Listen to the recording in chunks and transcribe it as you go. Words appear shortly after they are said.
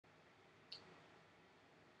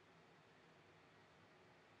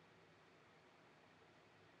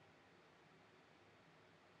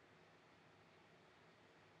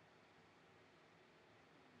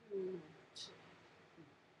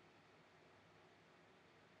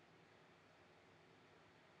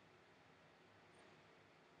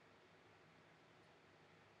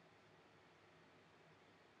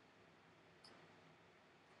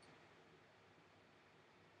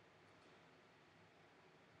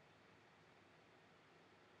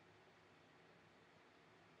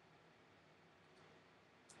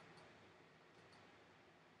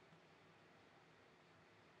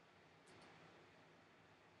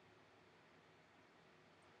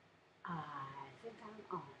I think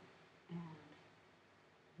I'm on. And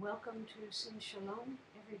welcome to Sing Shalom,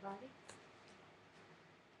 everybody.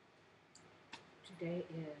 Today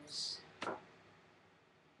is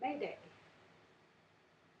May Day.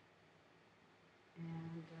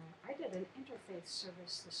 And I did an interfaith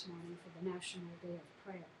service this morning for the National Day of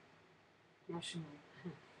Prayer. National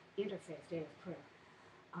Interfaith Day of Prayer.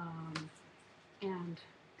 And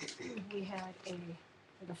we had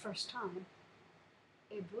for the first time,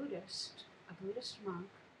 a Buddhist monk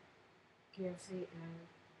give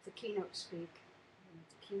the keynote speak, the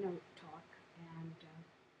keynote talk, and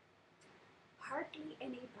hardly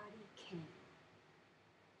anybody came,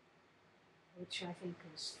 which I think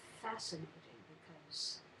is fascinating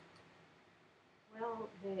because, well,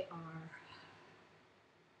 they are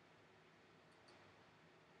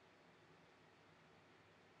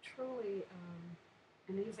truly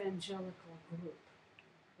an evangelical group.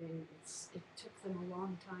 It took them a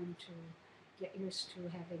long time to get used to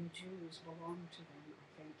having Jews belong to them, I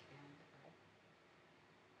think,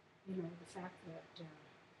 and the fact that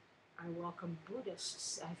I welcome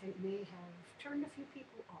Buddhists, I think, may have turned a few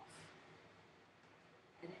people off.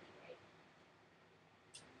 At any rate,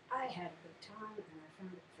 I had a good time and I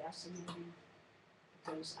found it fascinating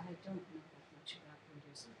because I don't know that much about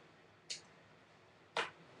Buddhism.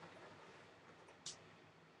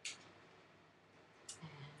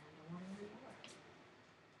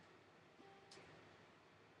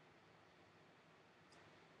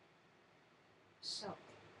 So, I'm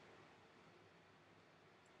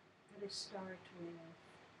going to start with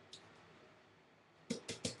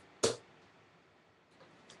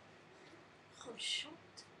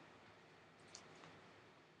Choshot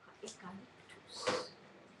HaEucalyptus,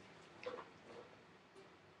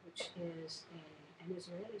 which is an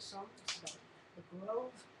Israeli song. It's about the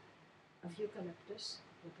grove of eucalyptus,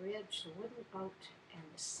 the bridge, the wooden boat, and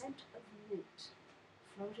the scent of mint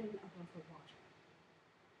floating above the water.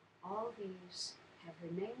 All these have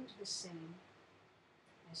remained the same,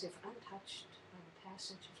 as if untouched by the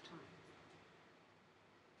passage of time.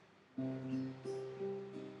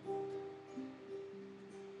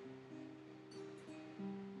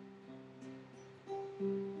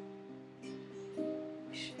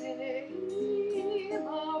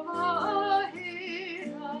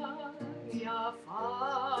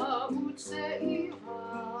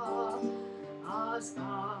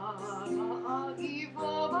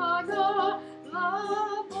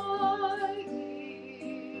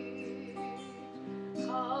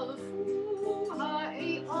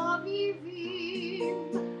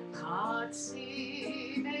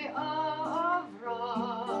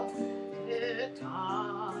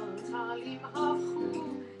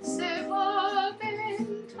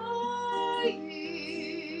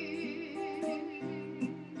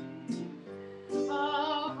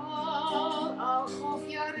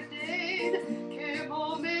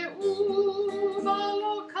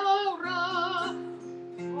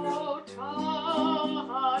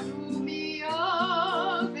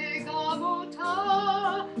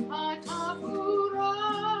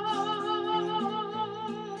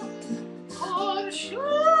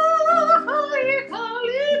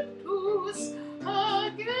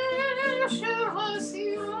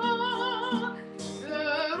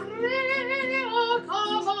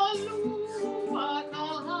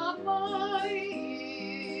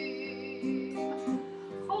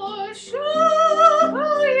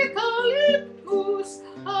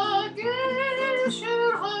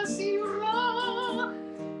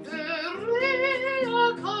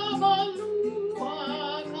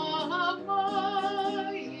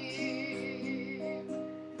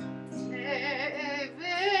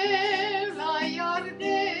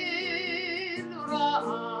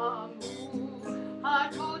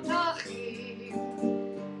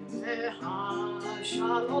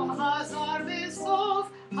 Shalom hazar v'sof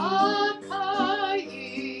hakayis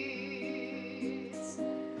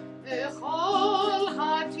v'chol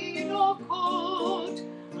hatinokot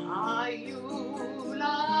hayu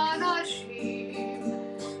lanashim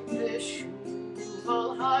v'shuv al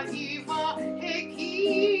hagiva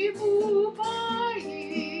hekivu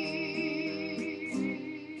bayis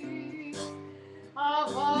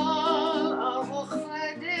aval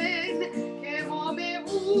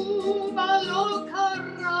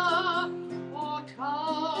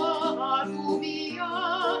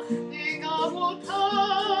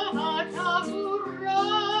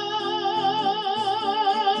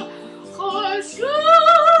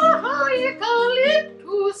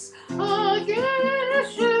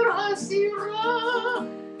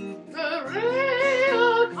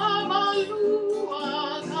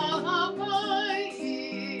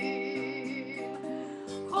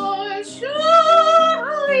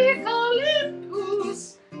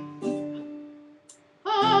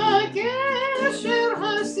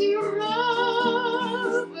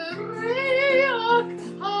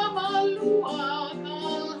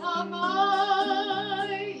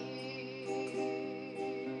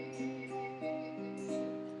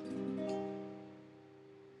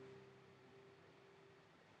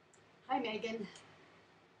Megan.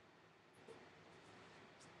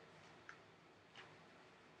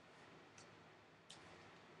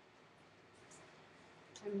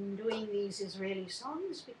 I'm doing these Israeli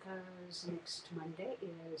songs because next Monday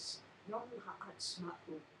is Yom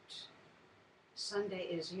HaAtzmaut. Sunday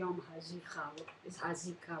is Yom HaZikaron,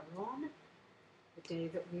 the day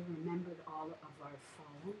that we remembered all of our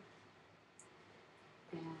fallen.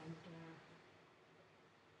 And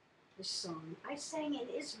this song I sang in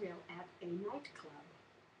Israel at a nightclub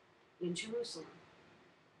in Jerusalem,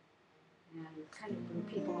 and kind of blew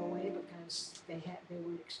people away because they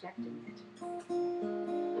weren't expecting it.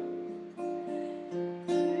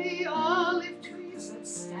 The olive trees that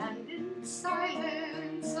stand in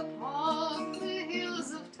silence upon the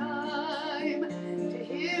hills of time, to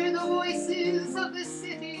hear the voices of the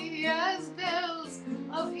city as bells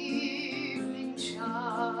of evening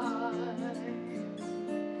chime.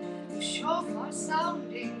 The shofar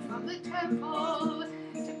sounding from the temple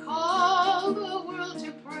to call the world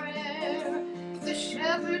to prayer. The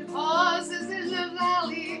shepherd pauses in the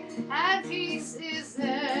valley and peace is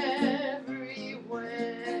everywhere.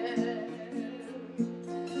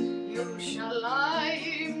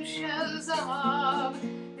 Yerushalayim shel zahav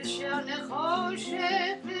shel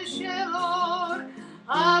nechoshet v'shel or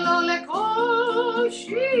halo lekol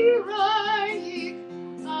shirayik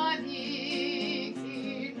ani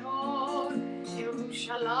kinor.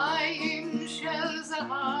 Yerushalayim shel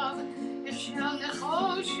zahav shel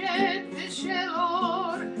nechoshet v'shel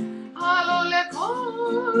or halo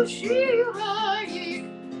lekol shirayik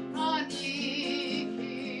ani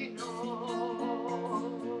kinor.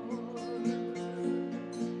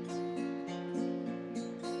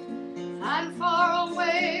 And far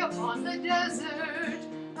away upon the desert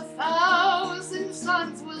 1,000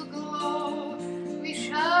 suns will glow. We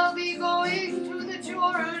shall be going to the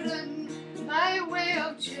Jordan by way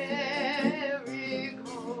of Jericho.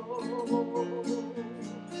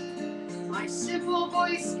 My simple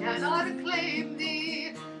voice cannot acclaim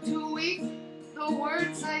thee, too weak the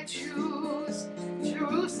words I choose.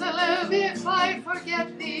 Jerusalem, if I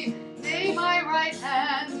forget thee, may my right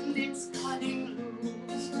hand its cunning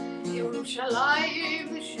lose.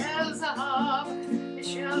 Yerushalayim shel zahav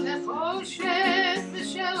shel nechoshet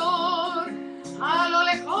v'shel or halo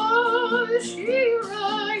lekol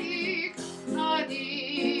shirayik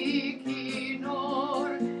ani kinor.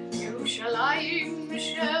 Yerushalayim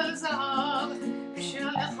shel zahav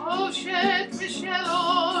shel nechoshet v'shel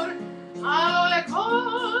or halo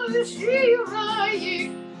lekol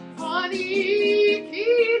shirayik ani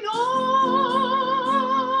kinor.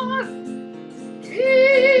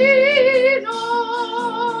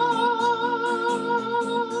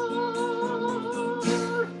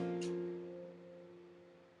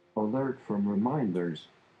 Alert from reminders.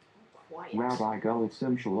 Quiet. Rabbi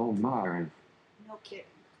Goldsim Shalom Online. No kidding.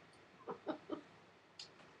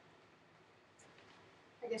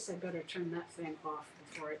 I guess I better turn that thing off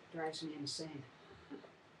before it drives me insane.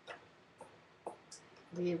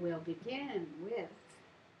 We will begin with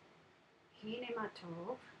Hine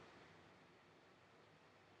Matov.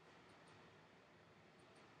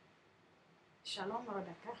 Shalom,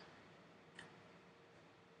 Rebecca.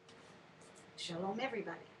 Shalom,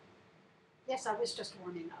 everybody. Yes, I was just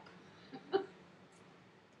warming up.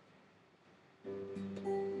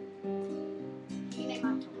 Hine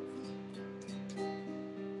Matov.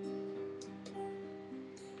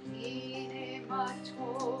 Hine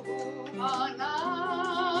Matov Manayim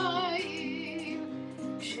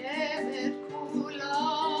Shevet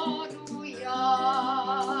Kulanu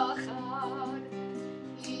Yachad.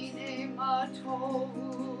 Hine Matov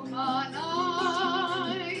Manayim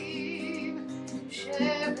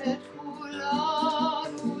Shevet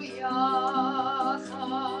Kulanu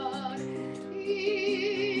Yachad.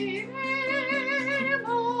 Hine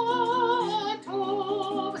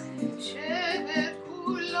Matov Shevet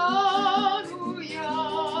Kulanu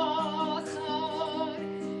Yachad.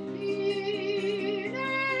 Hine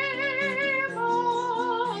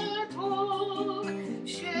Matov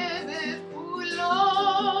Shevet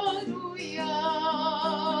Kulanu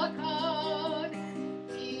Yachad.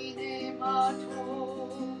 Hine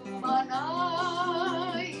Matov Manayim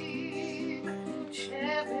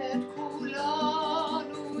Shevet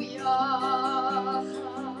Kulanu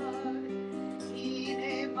Yachad.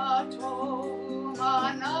 Hine Matov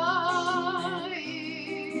Manayim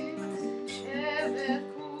Shevet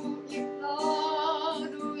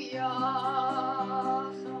Kulanu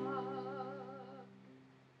Yachad.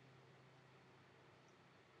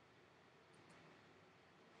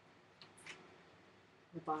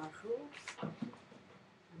 The Baruch.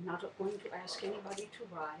 I'm not going to ask anybody to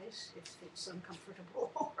rise if it's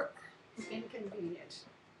uncomfortable. inconvenient.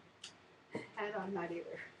 And I'm not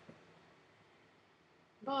either.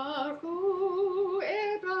 Baruch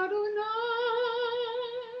et Adonai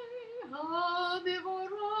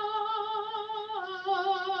HaMevorach.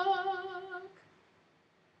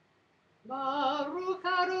 Baruch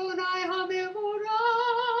Adonai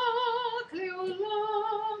HaMevorach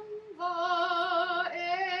Leolam Va'ed.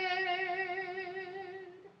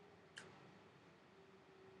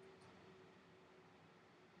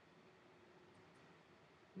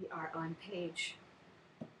 We are on page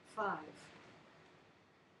 5.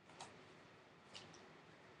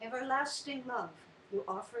 Everlasting love you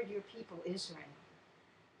offered your people Israel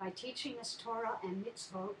by teaching us Torah and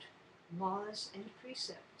mitzvot, laws and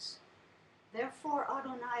precepts. Therefore,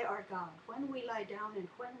 Adonai our God, when we lie down and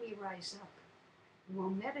when we rise up, we will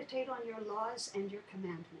meditate on your laws and your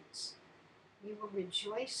commandments. We will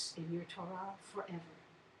rejoice in your Torah forever.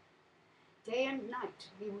 Day and night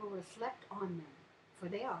we will reflect on them, for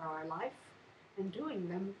they are our life, and doing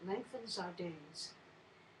them lengthens our days.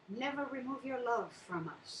 Never remove your love from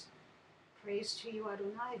us. Praise to you,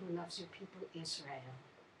 Adonai, who loves your people Israel.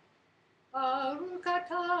 Baruch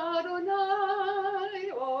atah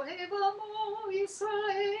Adonai, ohev amo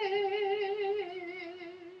Yisrael.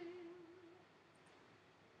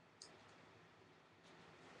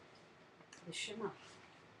 The Shema.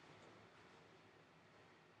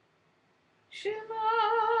 Shema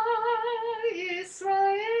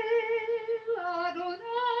Yisrael,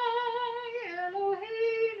 Adonai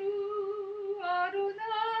Eloheinu,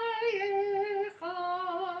 Adonai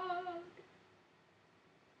Echad.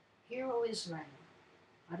 Hear, O Israel,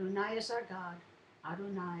 Adonai is our God,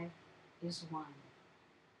 Adonai is one.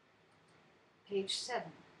 Page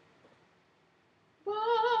 7.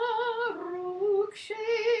 Baruch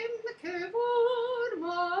Shem Kevod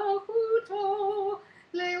Malchuto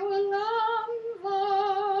Leolam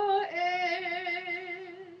Va'ed.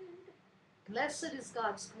 Blessed is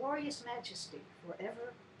God's glorious majesty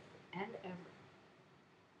forever and ever.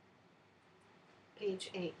 Page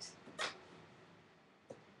 8.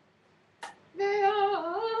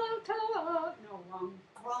 No,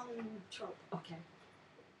 wrong trope. Okay.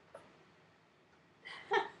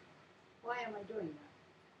 Why am I doing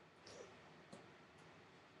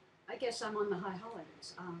that? I guess I'm on the high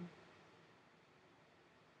holidays. Let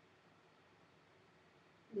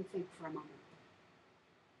me think for a moment.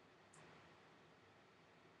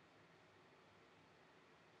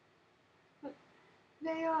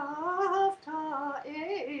 ואהבת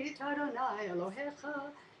את אדוני אלוהיך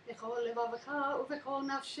בכל לבבך ובכל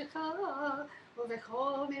נפשך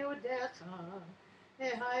ובכל מאודיך.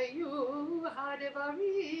 והיו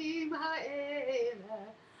הדברים האלה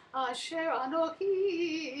אשר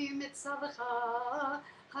אנוכי מצווך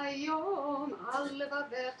היום על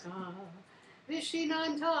לבביך,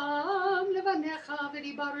 ושיננתם לבניך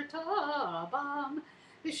ודיברת בם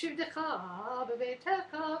בשבתך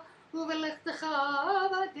בביתך ובלכתך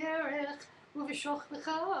בדרך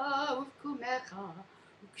ובשוכבך ובקומך,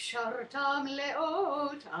 וקשרתם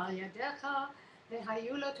לאות על ידיך,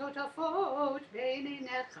 והיו לטוטפות בין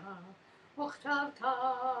עיניך, וכתבתם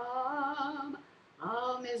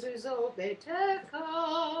על מזוזות ביתך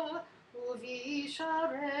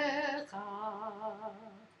ובישעריך.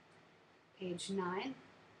 Page 9.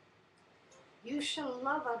 You shall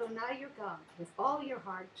love Adonai your God with all your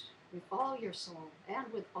heart, with all your soul,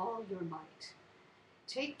 and with all your might.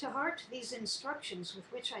 Take to heart these instructions with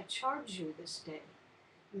which I charge you this day.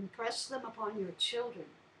 Impress them upon your children.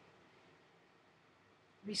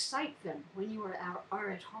 Recite them when you are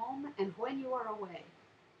at home and when you are away,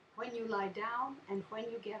 when you lie down and when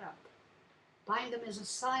you get up. Bind them as a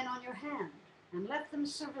sign on your hand, and let them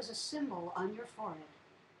serve as a symbol on your forehead.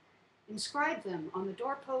 Inscribe them on the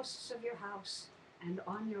doorposts of your house and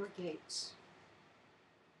on your gates.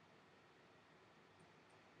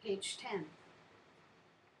 Page 10.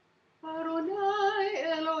 Adonai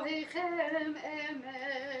Elohechem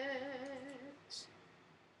emet.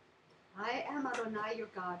 I am Adonai your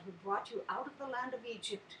God, who brought you out of the land of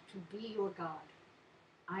Egypt to be your God.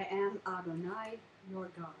 I am Adonai your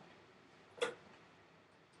God.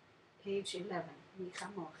 Page 11.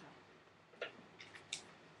 Michamocha.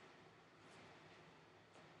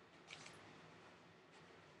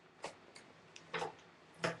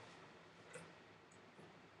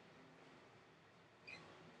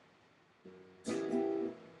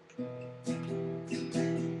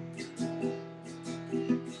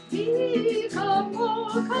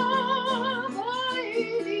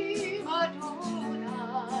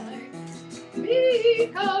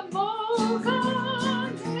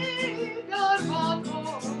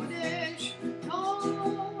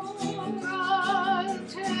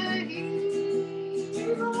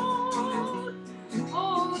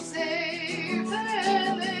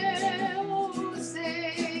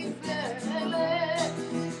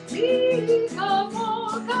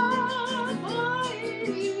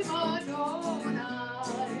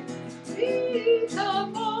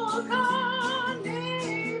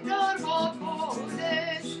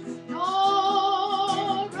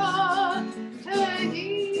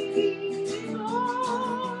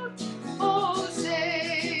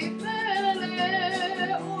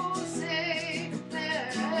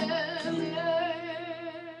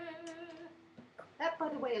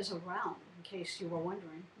 way, is around, in case you were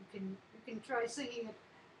wondering. You can try singing it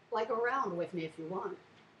like around with me if you want.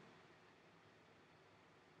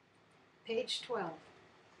 Page 12.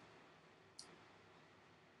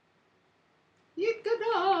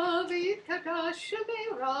 Yitkada v'yitkada shemei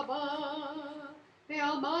rabba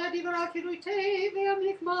ve'amad yivrakirutei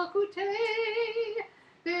ve'amlik malkutei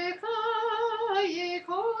ve'kayekonu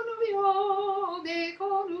v'yom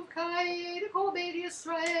ve'konu v'kayed kol beit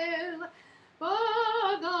Yisrael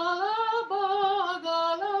bagala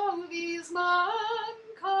bagala uvizman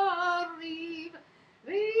kariv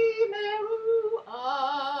v'imeru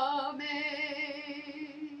amen.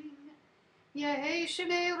 Yehi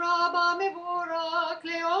Shemei Rabba Mevorak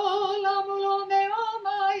Leolam Ulo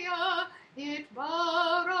Me'amaya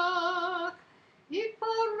Yitbarak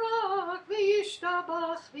Yitbarak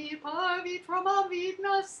V'yishtabach V'yipar V'yitramam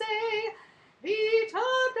V'yitnaseh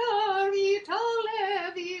V'yitadar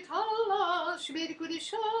V'yitalev V'yitalash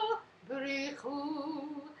V'yitgudisha B'richu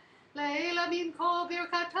Leila Minko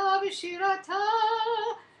Birkata V'shirata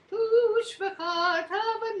Tushbekata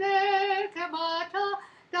V'nerkemata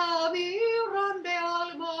Damiran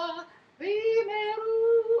be'alma v'imeru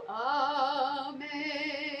amen.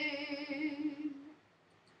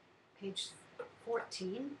 Page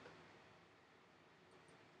 14,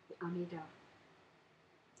 the Amidah.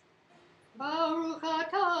 Baruch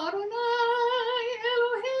atah Adonai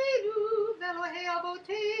Eloheinu v'Elohei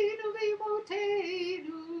Avoteinu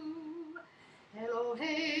v'Imoteinu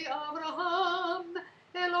Elohei Abraham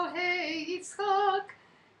Elohei Yitzchak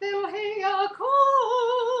Elohei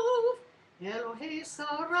Yaakov, Elohei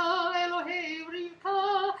Sarah, Elohei Rivka,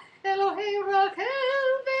 Elohei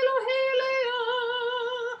Rachel, Elohei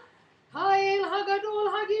Leah, Ha'el Hagadol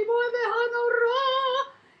Hagibor veHanora,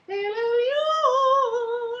 El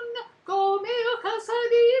Elyon, Gomer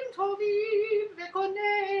Chasadim Tovim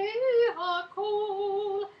veKonei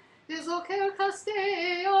HaKol, Vezoker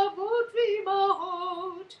Chasdei Avot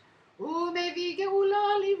v'Imahot, Umevi Geula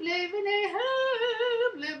Livlei v'Nehem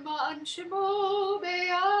למען שמו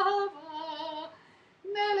באהבה,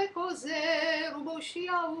 מלך עוזר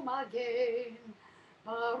ומושיע ומגן.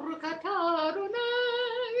 ברוך אתה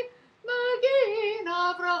אדוני, מגן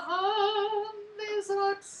אברהם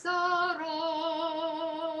ועזרת שרה.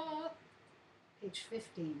 Page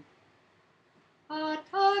 15.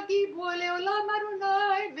 אתה גיבור לעולם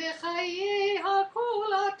אדוני, וחיי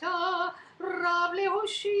הכל אתה רב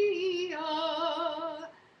להושיע.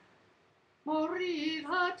 מוריד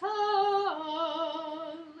הטל,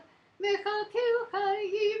 מקלקל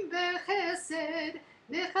חיים בחסד,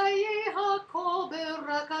 מחיי הכל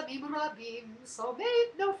ברקבים רבים, סומק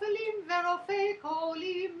נופלים ורופא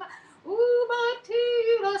קולים,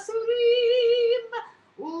 ומתיר אסורים,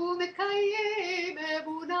 ומקיים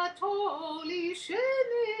אמונתו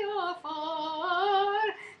לשני עפר,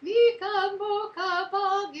 מכמוך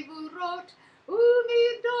בגבורות,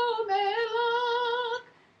 ומדום אלק,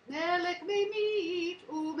 מלך ממית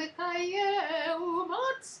ומקיים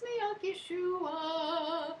ומצמיח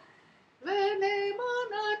ישועה,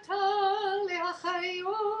 ונאמן אתה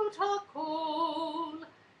להחיות הכל.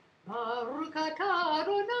 ברוך אתה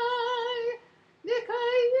אדוני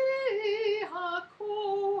נקיים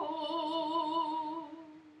הכל.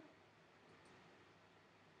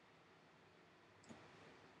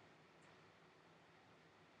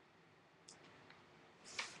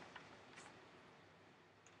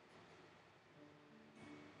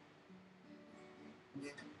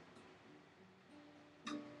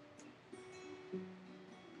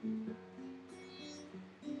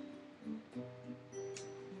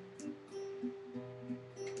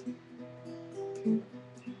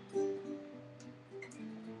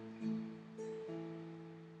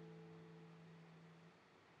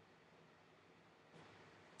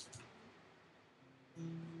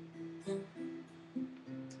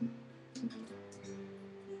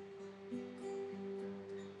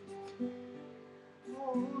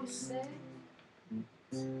 Oh, say.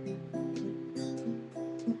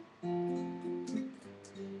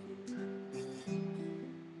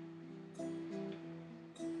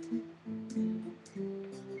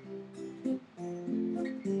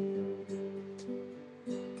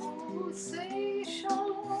 Oh, say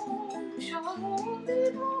shalom, shalom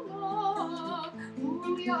b'droma,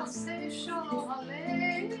 u'yaseh shalom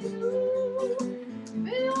aleinu,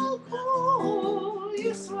 ve'al kol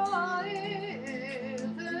Yisrael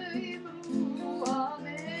ve'imru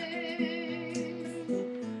amen.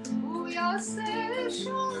 U'yaseh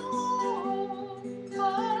shalom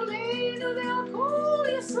aleinu ve'al kol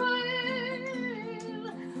Yisrael,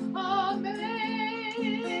 amen.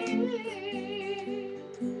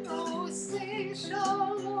 Oh, say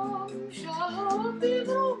shalom, shalom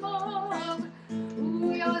b'droma. שלומיו,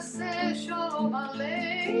 הוא יעשה שלום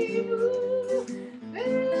עלינו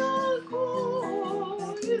ועל כל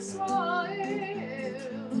ישראל,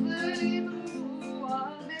 ואמרו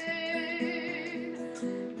אמן,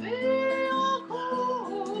 ועל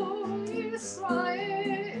כל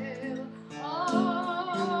ישראל, אמן.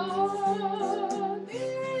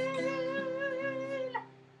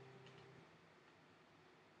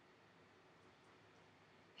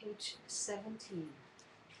 Page 17.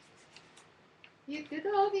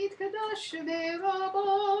 יתקדש שמי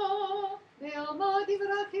רבו, ועלמא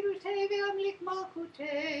דברה פירוטי וימליך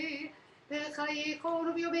מלכותי, וחייקון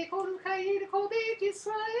וביומיקון חיי כל בית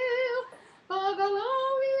ישראל, בגלה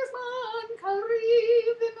ובזמן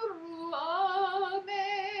קריב ואמרו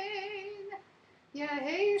אמן.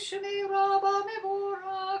 יהי שמי רבא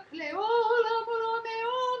מבורך לעולם עולמי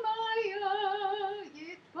עולמיה,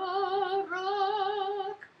 יתברך.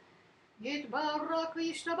 יתברך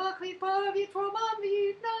וישתבח ויתפאר ויתרומם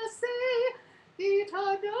ויתנשא,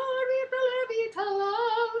 ויתהדר ויתעלה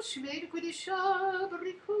ויתהלל, שמי קדושה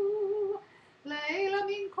בריחו, לעילא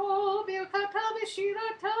מן כה ברכתה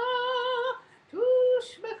ושירתה,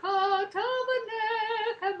 תושבחתה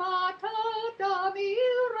ונחמתה,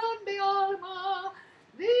 דמירן בעלמא,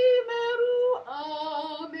 ואמרו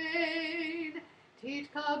אמן.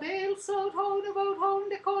 תתקבל סוד הון ובוד הון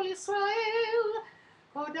לכל ישראל,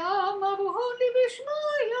 קודם אבוהון לי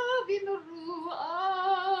בשמיה, ואמרו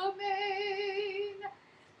אמן.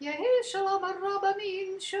 יהי שלום הרבה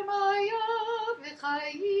מן שמיה,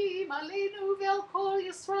 וחיים עלינו ועל כל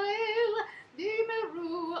ישראל,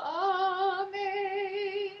 ואמרו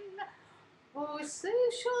אמן. עושה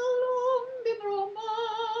שלום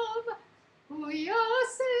במרומיו, הוא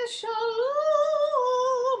יעשה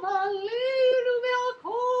שלום עלינו ועל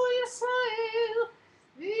כל ישראל,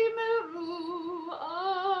 ואמרו אמן.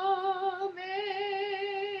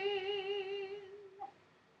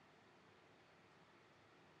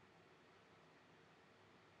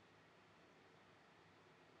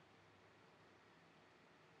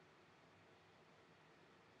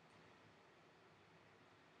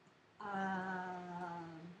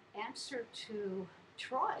 Answer to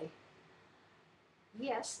Troy.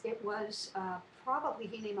 Yes, it was probably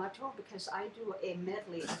Hine Matov, because I do a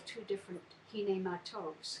medley of two different Hine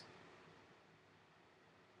Matovs.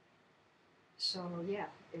 So yeah,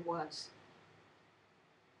 it was.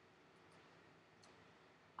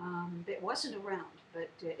 It wasn't around,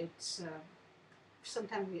 but it's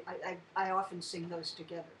sometimes I often sing those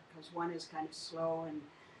together, because one is kind of slow and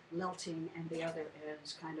lilting, and the other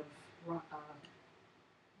is kind of I'm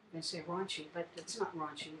going to say raunchy, but it's not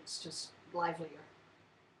raunchy, it's just livelier.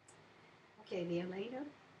 Okay, the Aleinu.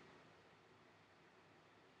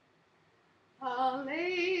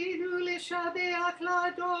 Aleinu לשבח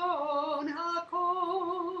לאדון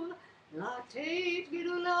הכל, לתת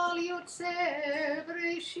גדולה ליוצר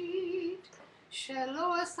בראשית,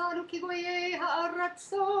 שלא עשנו כגויי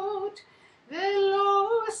הארצות, ולא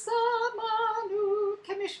שמנו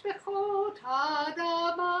כמשפחות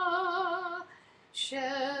האדמה,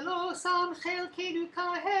 שלא שם חלקנו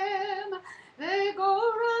כהם,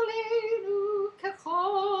 וגורלנו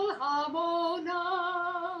ככל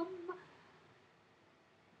המונם.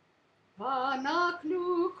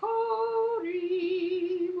 ואנחנו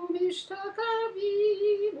קוראים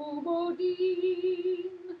ומשתקרבים ומודים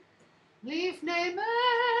לפני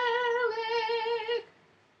מלך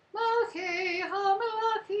מלכי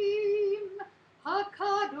המלכים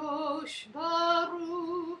הקדוש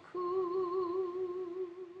ברוך הוא.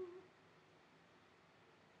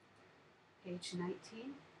 Page 19.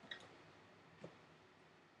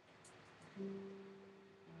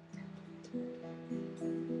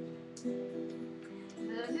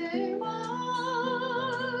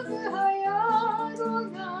 ונאמר והיה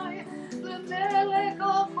אדוני למלך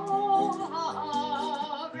על כל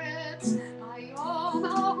הארץ, היום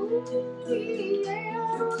ההוא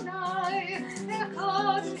יהיה אדוני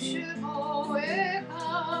אחד ושמו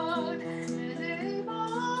אחד.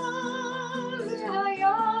 ונאמר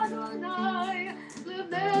והיה אדוני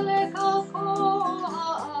למלך על כל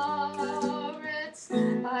הארץ,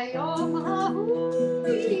 היום ההוא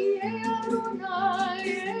יהיה אדוני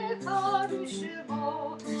אחד ושמו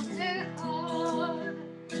אחד.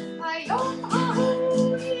 היום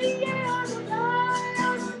ההוא יהיה אדוני,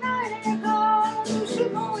 אדוני אחד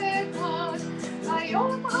ושמו אחד.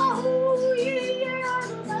 היום ההוא יהיה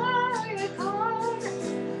אדוני אחד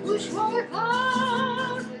ושמו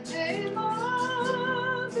אחד.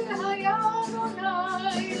 ונאמר והיה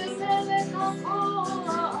אדוני למלך על כל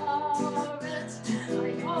הארץ,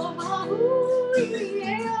 היום ההוא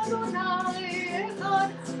יהיה אדוני אחד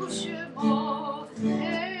ושמו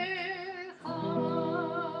אחד.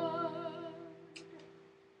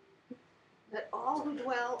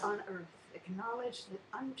 acknowledge that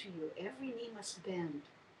unto you every knee must bend,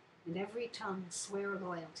 and every tongue swear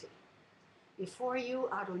loyalty. Before you,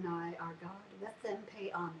 Adonai, our God, let them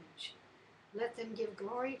pay homage. Let them give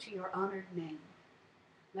glory to your honored name.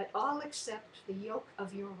 Let all accept the yoke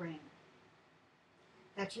of your reign,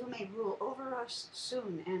 that you may rule over us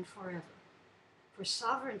soon and forever. For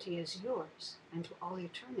sovereignty is yours, and to all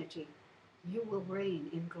eternity you will reign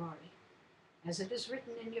in glory. As it is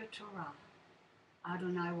written in your Torah,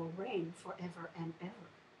 Adonai will reign forever and ever.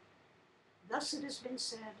 Thus it has been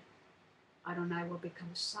said, Adonai will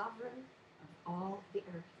become sovereign of all the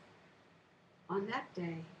earth. On that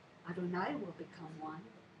day, Adonai will become one,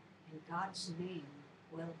 and God's name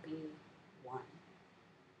will be one.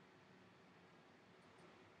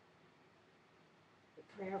 The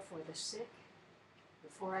prayer for the sick.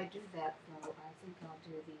 Before I do that, though, I think I'll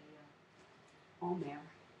do the Omer.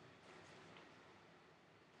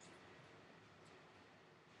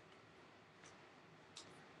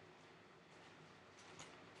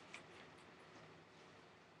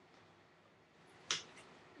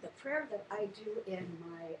 The prayer that I do in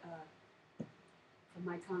for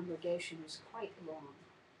my congregation is quite long,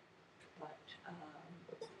 but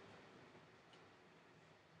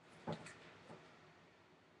I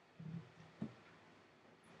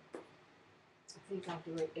think I'll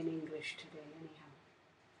do it in English today anyhow.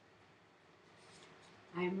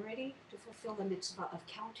 I am ready to fulfill the mitzvah of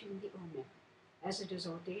counting the Omer, as it is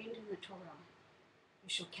ordained in the Torah. You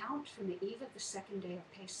shall count from the eve of the second day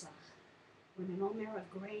of Pesach, when an Omer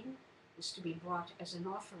of grain is to be brought as an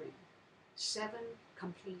offering, 7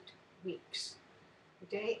 complete weeks. The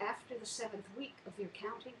day after the 7th week of your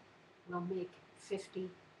counting will make 50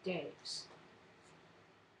 days.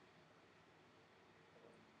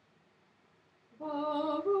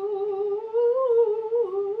 Baruch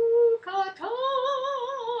atah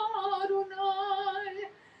Adonai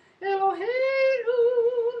Eloheinu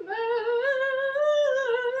melech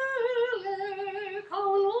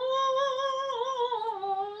haolam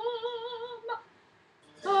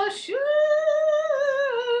asher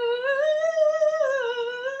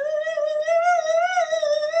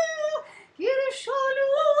kirshanu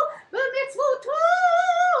b'mitzvotav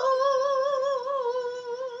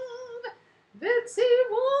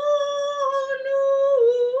v'tzivonu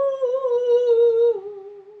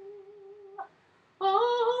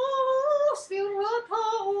sfirat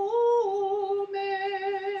haomer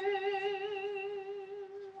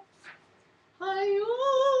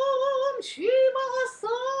hayom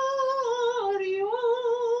shivasar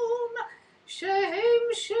yom shehem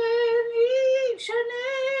shnei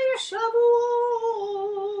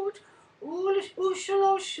shavuot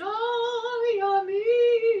ושלושה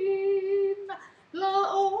ימים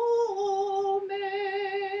לעומר.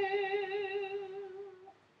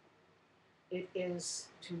 It is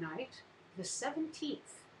tonight the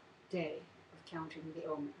 17th day of counting the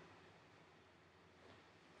Omer.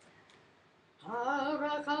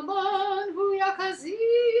 הרחמן הוא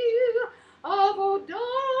יחזיר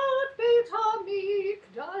עבודת בית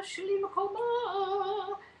המקדש למקומה.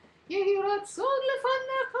 יהי רצון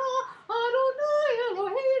לפניך, אדוני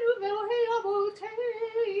אלוהינו ואלוהי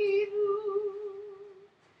אבותינו,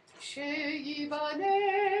 שיבנה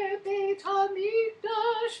בית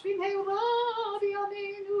המקדש במהרה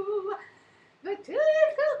בימינו,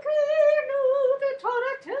 ותחזקנו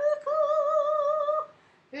בתורתך,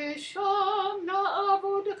 ושם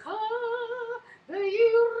נעבודך,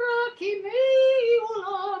 וירא כימי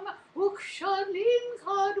עולם וכשלים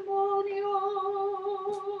קדמוניות.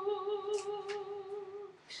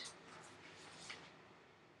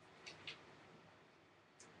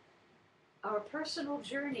 Our personal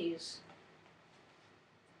journeys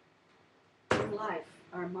in life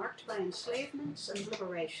are marked by enslavements and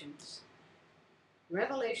liberations,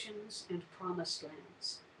 revelations and promised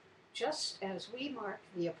lands. Just as we mark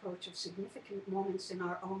the approach of significant moments in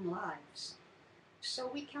our own lives, so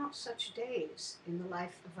we count such days in the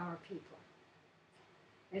life of our people.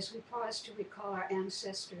 As we pause to recall our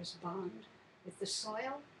ancestors' bond with the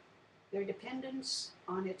soil, their dependence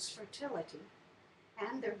on its fertility,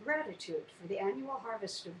 and their gratitude for the annual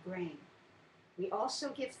harvest of grain, we also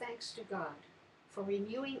give thanks to God for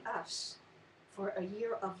renewing us for a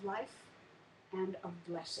year of life and of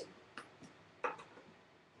blessing.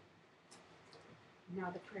 Now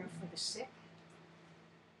the prayer for the sick.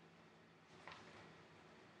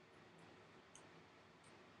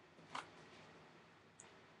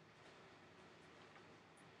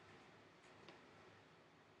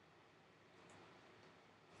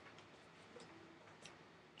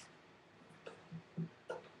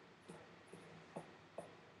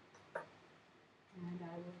 And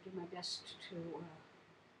I will do my best to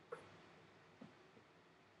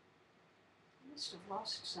must have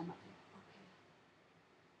lost some of it. Okay.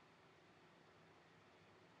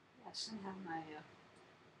 Yeah, somehow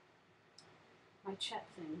my chat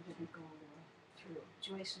thing didn't go through.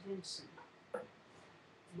 Joyce Vincent,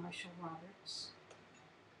 Marshall Roberts.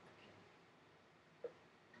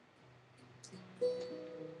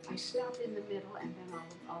 I stop in the middle and then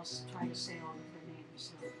I'll try to say all of the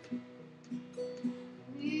names.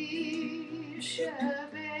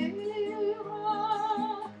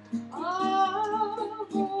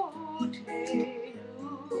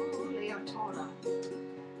 Leotora.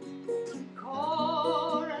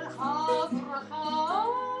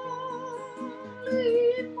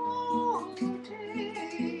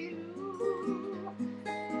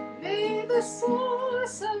 May the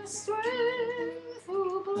source of strength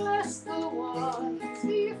who bless the ones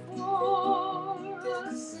before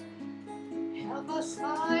us help us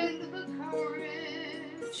find the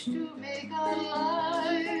courage to make our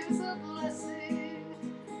lives a blessing,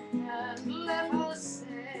 and let us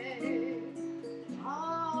say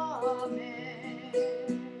Amen.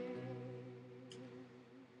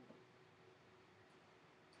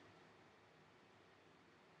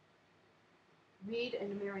 Read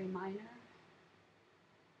in Mary Minor.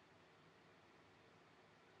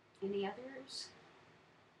 Any others?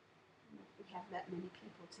 We have that many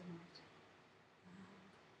people tonight.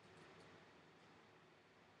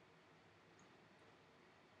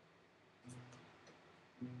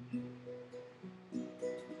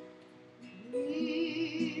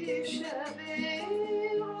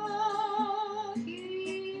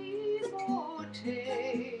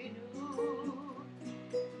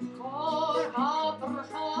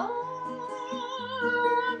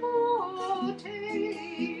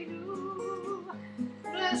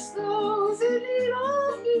 Bless those in need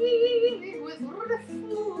of healing with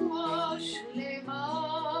refuah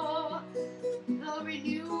shlema, the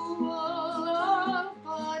renewal of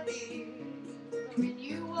body, the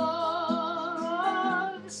renewal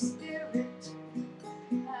of spirit,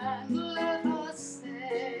 and let us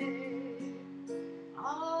say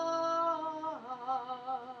Amen.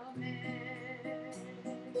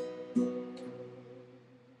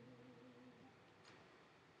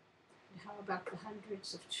 How about the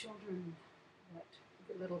hundreds of children,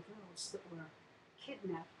 the little girls that were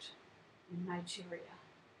kidnapped in Nigeria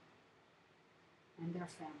and their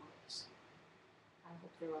families? I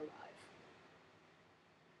hope they're alive.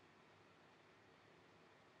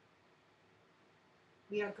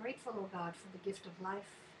 We are grateful, O God, for the gift of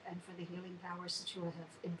life and for the healing powers that you have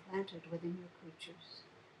implanted within your creatures.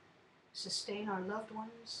 Sustain our loved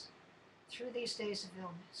ones through these days of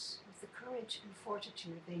illness with the courage and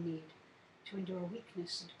fortitude they need to endure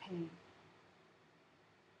weakness and pain.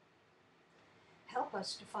 Help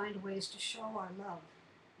us to find ways to show our love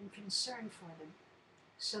and concern for them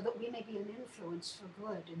so that we may be an influence for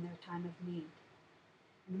good in their time of need.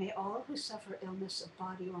 And may all who suffer illness of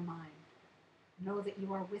body or mind know that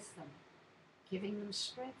you are with them, giving them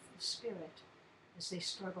strength of spirit as they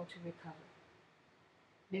struggle to recover.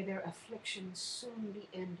 May their afflictions soon be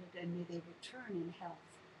ended, and may they return in health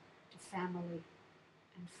to family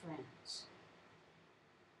and friends.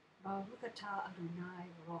 Baruch atah Adonai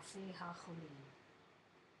Rofei HaCholim.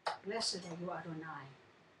 Blessed are you, Adonai,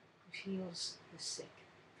 who heals the sick.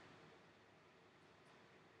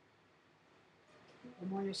 The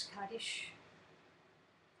Mourner's Kaddish,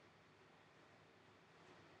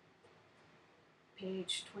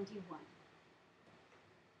 page 21.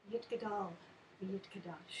 Yitgadal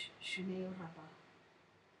v'yitkadash Shemei Rabbah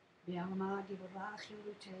v'yalma divrach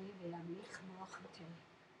yirutei v'yamlich malchutei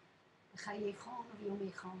v'chayechon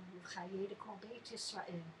v'yomechon v'chayei dekol Beit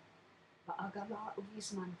Yisrael v'agala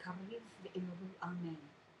uvizman kariv v'imru Amen.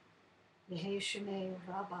 Yehei Shemei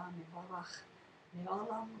Rabbah mevarach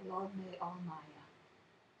me'olam lo me'olmaya.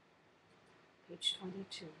 Page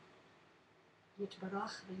 22.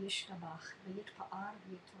 Yitbarach v'yishtabach v'yitpa'ar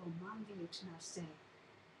v'yitromam v'yitnaseh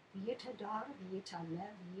v'yitadar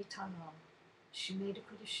v'yitaleh v'yitalal Shemei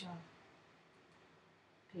Dekudashah.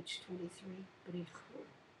 Page 23. Brichu.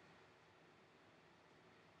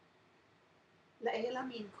 La'ela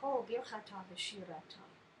min kol birchata v'shirata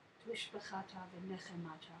tushbechata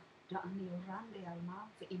v'nechemata da'ani oran le'alma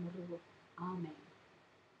v'imru Amen.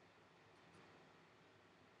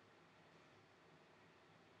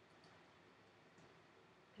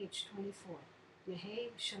 Page 24. Yehei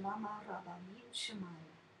Shalama Rabba Min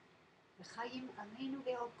Shemaya V'chayim Aleinu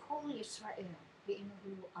Ve'al Kol Yisrael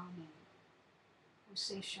V'imru Amen. Who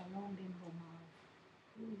say Shalom B'mromav,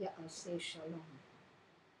 who ya'aseh Shalom.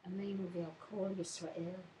 Aleinu Ve'al Kol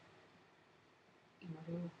Yisrael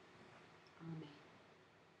V'imru Amen.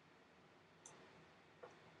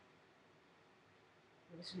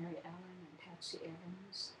 Rosemary Allen and Patsy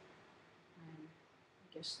Evans. I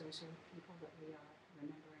guess those are people that we are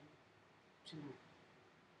remembering tonight.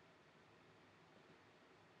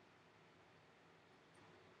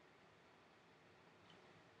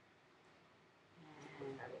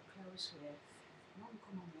 And I will close with Non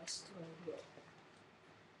como nuestro Dios.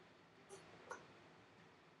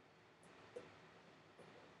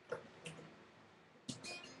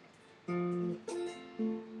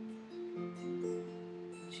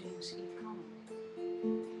 James E. Conway.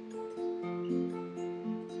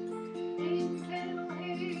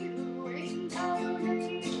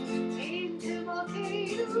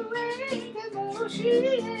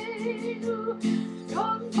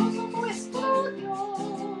 Non como vuestro Dios,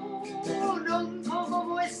 non como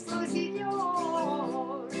vuestro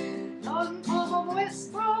Señor, non como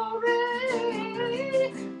vuestro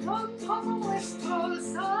Rey, non como vuestro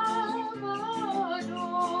Salvador.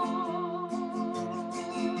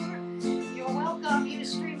 You're welcome,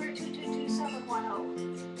 Ustreamer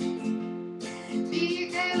 222710.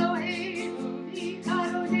 Mike Eloheinu, Mike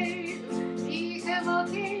Adonenu, Mike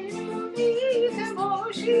Malkeinu, Mike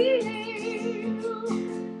Moshienu.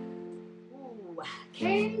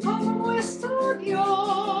 ¿Quién como vuestro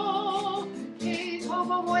Dios? ¿Quién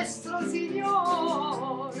como vuestro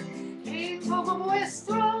Señor? ¿Quién como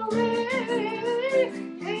vuestro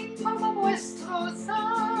Rey? ¿Quién como vuestro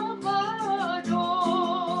Salvador?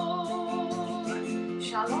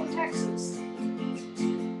 Shalom, Texas.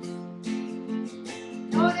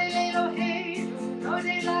 No del Eloheinu, no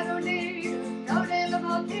del Adonenu, no del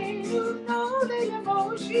Malkeinu, no del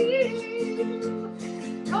Moshienu.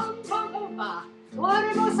 Non como va, lo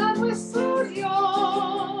haremos a vuestro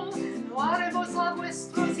Dios, lo haremos a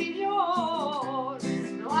vuestro Señor,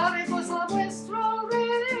 lo haremos a vuestro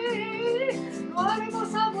Rey, lo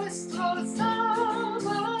haremos a vuestro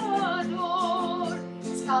Salvador.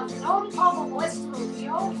 It's called Non como vuestro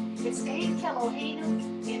Dios. It's Ein Eloheinu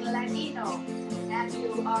in Ladino. And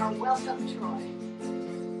you are welcome, Troy.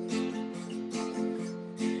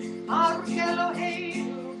 Baruch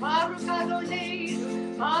Eloheinu, Baruch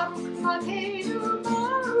Adonenu, Baruch Malkeinu,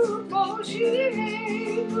 Baruch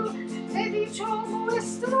Moshienu. He dicho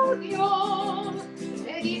vuestro Dios,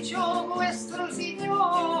 he dicho vuestro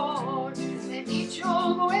Señor, he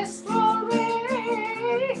dicho vuestro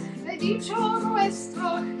Rey, he dicho vuestro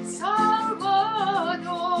Salvador.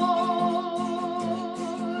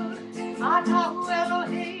 Atahu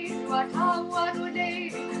Eloheinu, Atahu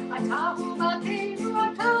Adonenu, Atahu Malkeinu,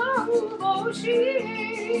 Atahu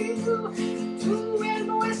Moshienu. Tú el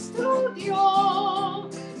nuestro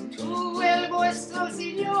Dios, tú el vuestro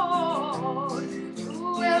Señor,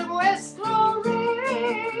 tú el vuestro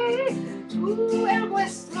Rey, tú el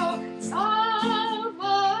vuestro Salvador.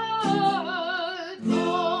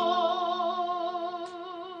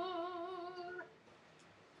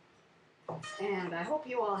 And I hope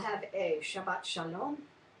you all have a Shabbat Shalom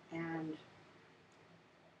and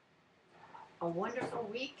a wonderful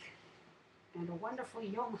week and a wonderful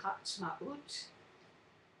Yom HaTzmaut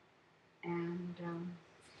and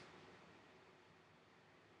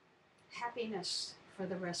happiness for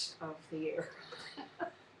the rest of the year.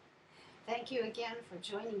 Thank you again for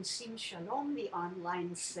joining Sim Shalom, the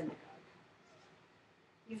online synagogue.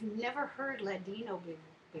 You've never heard Ladino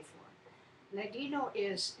before. Ladino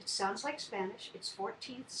is, it sounds like Spanish, it's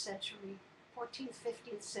 14th,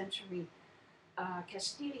 15th century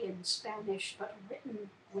Castilian Spanish, but written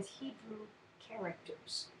with Hebrew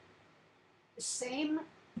characters. The same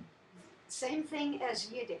thing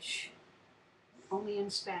as Yiddish, only in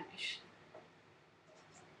Spanish.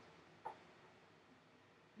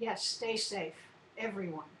 Yes, stay safe,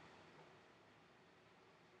 everyone.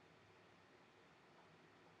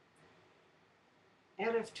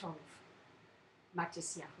 Erev Tov,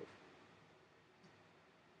 Matis Yahu.